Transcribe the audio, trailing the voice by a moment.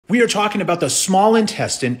We are talking about the small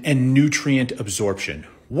intestine and nutrient absorption.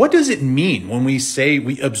 What does it mean when we say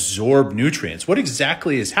we absorb nutrients? What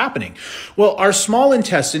exactly is happening? Well, our small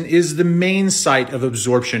intestine is the main site of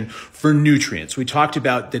absorption for nutrients. We talked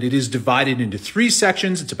about that it is divided into 3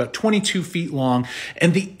 sections. It's about 22 feet long,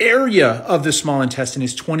 and the area of the small intestine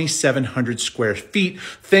is 2,700 square feet,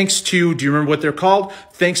 thanks to, do you remember what they're called?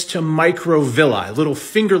 Thanks to microvilli, little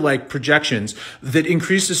finger-like projections that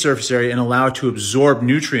increase the surface area and allow it to absorb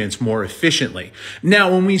nutrients more efficiently.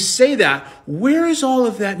 Now, when we say that, where is all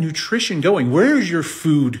of that nutrition going? Where is your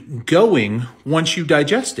food going once you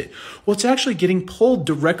digest it? Well, it's actually getting pulled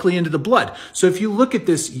directly into the blood. So if you look at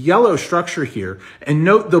this yellow structure here and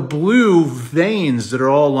note the blue veins that are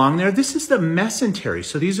all along there, this is the mesentery.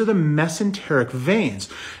 So these are the mesenteric veins,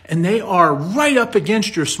 and they are right up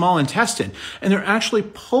against your small intestine, and they're actually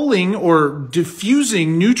pulling or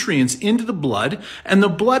diffusing nutrients into the blood, and the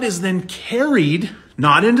blood is then carried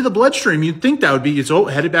not into the bloodstream. You'd think that would be, it's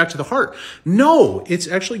headed back to the heart. No, it's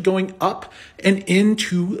actually going up and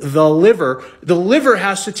into the liver. The liver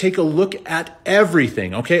has to take a look at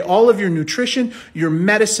everything, okay? All of your nutrition, your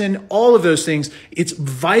medicine, all of those things. It's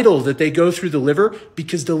vital that they go through the liver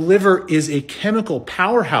because the liver is a chemical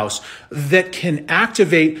powerhouse that can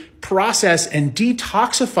activate, process, and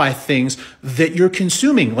detoxify things that you're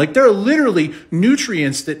consuming. Like there are literally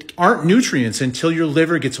nutrients that aren't nutrients until your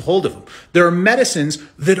liver gets a hold of them. There are medicines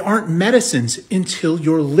that aren't medicines until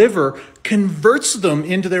your liver converts them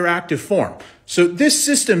into their active form. So this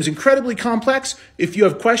system is incredibly complex. If you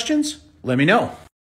have questions, let me know.